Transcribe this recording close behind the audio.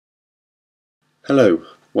Hello,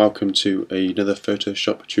 welcome to another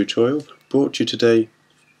Photoshop tutorial brought to you today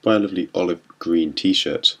by a lovely olive green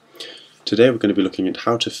t-shirt. Today we're going to be looking at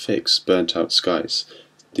how to fix burnt out skies.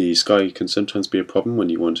 The sky can sometimes be a problem when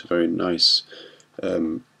you want a very nice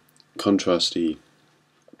contrasty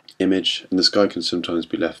image, and the sky can sometimes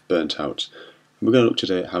be left burnt out. And we're going to look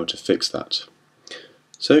today at how to fix that.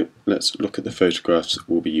 So let's look at the photographs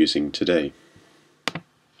we'll be using today.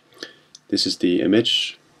 This is the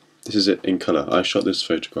image. This is it in colour. I shot this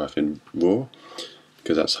photograph in RAW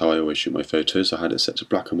because that's how I always shoot my photos. I had it set to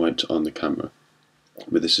black and white on the camera,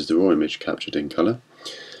 but this is the RAW image captured in colour.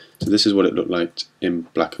 So this is what it looked like in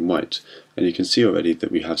black and white, and you can see already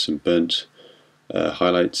that we have some burnt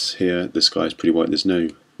highlights here. The sky is pretty white.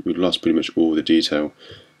 We've lost pretty much all the detail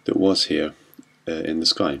that was here in the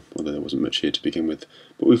sky, although there wasn't much here to begin with.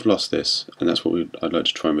 But we've lost this, and that's what I'd like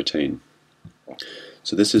to try and retain.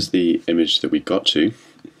 So this is the image that we got to.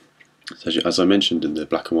 So as I mentioned in the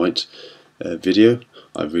black and white video,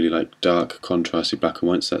 I really like dark, contrasty black and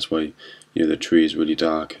whites. That's why the tree is really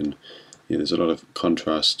dark, and there's a lot of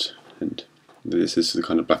contrast. And this is the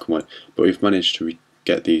kind of black and white. But we've managed to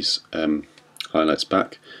get these highlights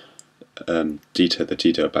back, the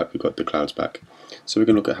detail back. We've got the clouds back. So we're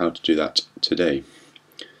going to look at how to do that today.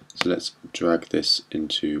 So let's drag this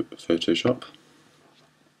into Photoshop.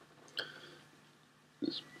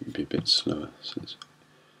 Let's be a bit slower. So let's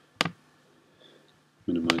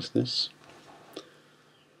minimize this.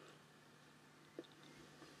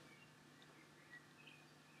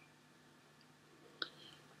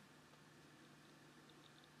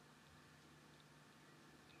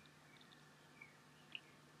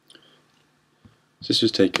 This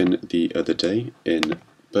was taken the other day in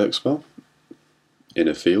Berkswell, in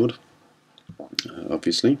a field,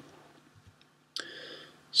 obviously.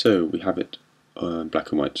 So we have it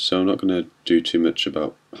black and white. So I'm not going to do too much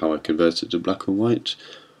about how I converted it to black and white.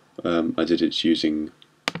 I did it using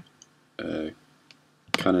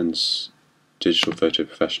Canon's Digital Photo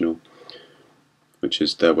Professional, which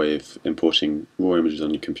is their way of importing raw images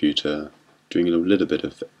on your computer, doing a little bit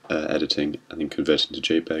of editing, and then converting to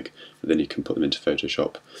JPEG, and then you can put them into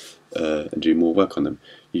Photoshop and do more work on them.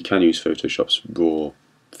 You can use Photoshop's raw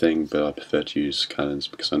thing, but I prefer to use Canon's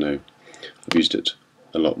because I know I've used it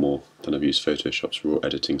a lot more than I've used Photoshop's raw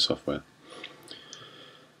editing software.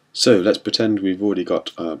 So let's pretend we've already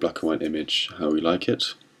got our black and white image how we like it.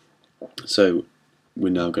 So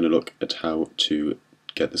we're now going to look at how to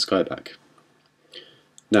get the sky back.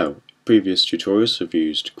 Now, previous tutorials have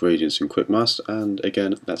used gradients and quick masks, and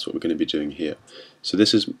again that's what we're going to be doing here. So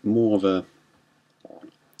this is more of a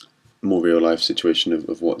more real life situation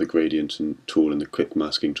of what the gradient tool and the quick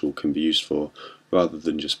masking tool can be used for, rather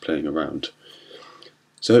than just playing around.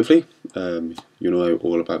 So hopefully you know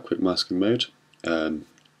all about quick masking mode.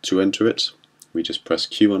 To enter it, we just press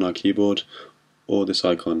Q on our keyboard, or this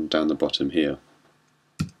icon down the bottom here.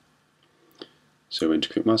 So into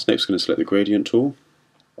quick mask. Next we're going to select the gradient tool,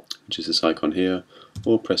 which is this icon here,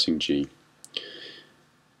 or pressing G.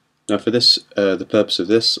 Now for this, the purpose of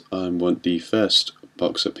this, I want the first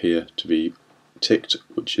box up here to be ticked,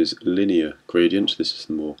 which is linear gradient. This is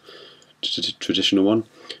the more traditional one,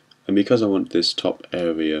 and because I want this top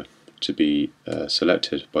area to be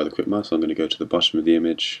selected by the quick mask, I'm going to go to the bottom of the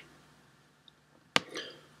image,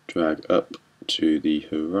 drag up to the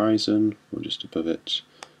horizon, or just above it,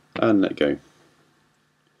 and let go.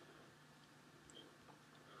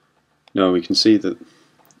 Now we can see that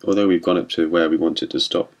although we've gone up to where we want it to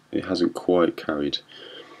stop, it hasn't quite carried.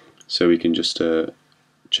 So we can just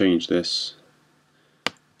change this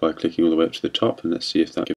by clicking all the way up to the top, and let's see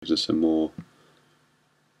if that gives us some more.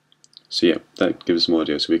 So yeah, that gives us more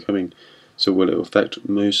idea. So it will affect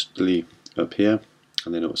mostly up here,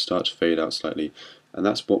 and then it will start to fade out slightly, and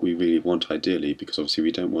that's what we really want ideally, because obviously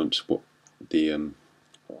we don't want what the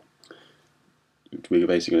we're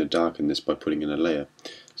basically going to darken this by putting in a layer.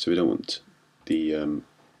 So we don't want the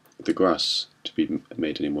grass to be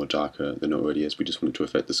made any more darker than it already is. We just want it to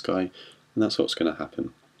affect the sky, and that's what's going to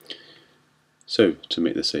happen. So to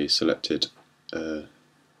make this a selected, to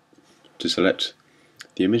select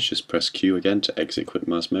the image, just press Q again to exit quick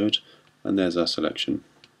mask mode, and there's our selection.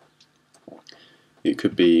 It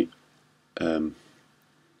could be a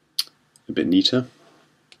bit neater,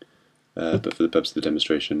 but for the purpose of the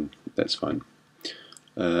demonstration, that's fine.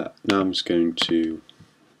 Now I'm just going to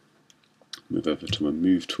move over to my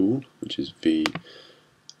Move tool, which is V,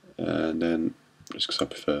 and then just because I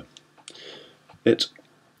prefer it.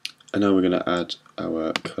 And now we're going to add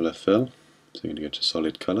our colour fill. So we're going to go to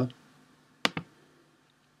Solid Colour,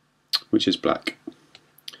 which is black.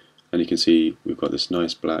 And you can see we've got this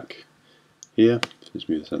nice black here. Let's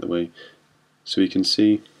move this out of the way. So we can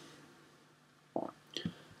see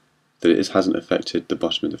that it hasn't affected the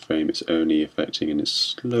bottom of the frame, it's only affecting and it's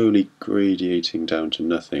slowly gradiating down to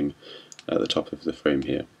nothing at the top of the frame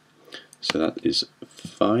here. So that is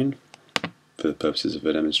fine for the purposes of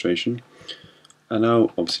a demonstration. And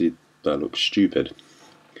now obviously that looks stupid.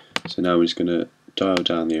 So now we're just going to dial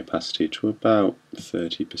down the opacity to about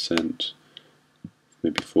 30%,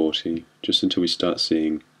 maybe 40, just until we start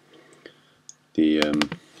seeing the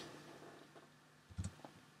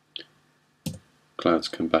clouds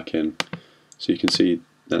come back in. So you can see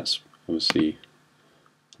that's obviously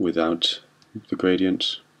without the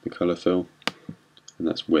gradient, the colour fill, and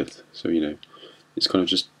that's with. So you know, it's kind of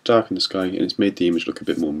just darkened the sky and it's made the image look a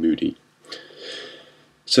bit more moody.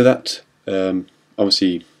 So that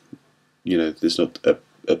obviously, you know, there's not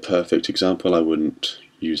a perfect example. I wouldn't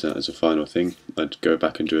use that as a final thing. I'd go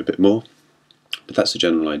back and do a bit more, but that's the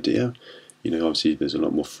general idea. You know, obviously there's a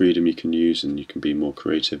lot more freedom you can use and you can be more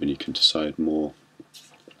creative and you can decide more.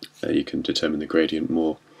 You can determine the gradient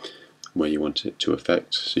more where you want it to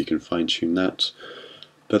affect, so you can fine-tune that.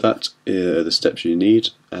 But that are the steps you need,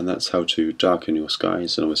 and that's how to darken your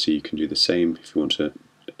skies. And obviously you can do the same if you want to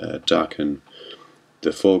darken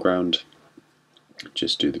the foreground,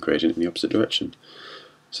 just do the gradient in the opposite direction.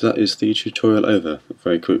 So that is the tutorial over. A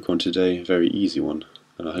very quick one today, a very easy one,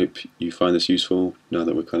 and I hope you find this useful now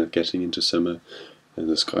that we're kind of getting into summer and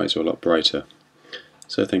the skies are a lot brighter.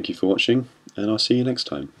 So thank you for watching, and I'll see you next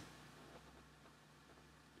time.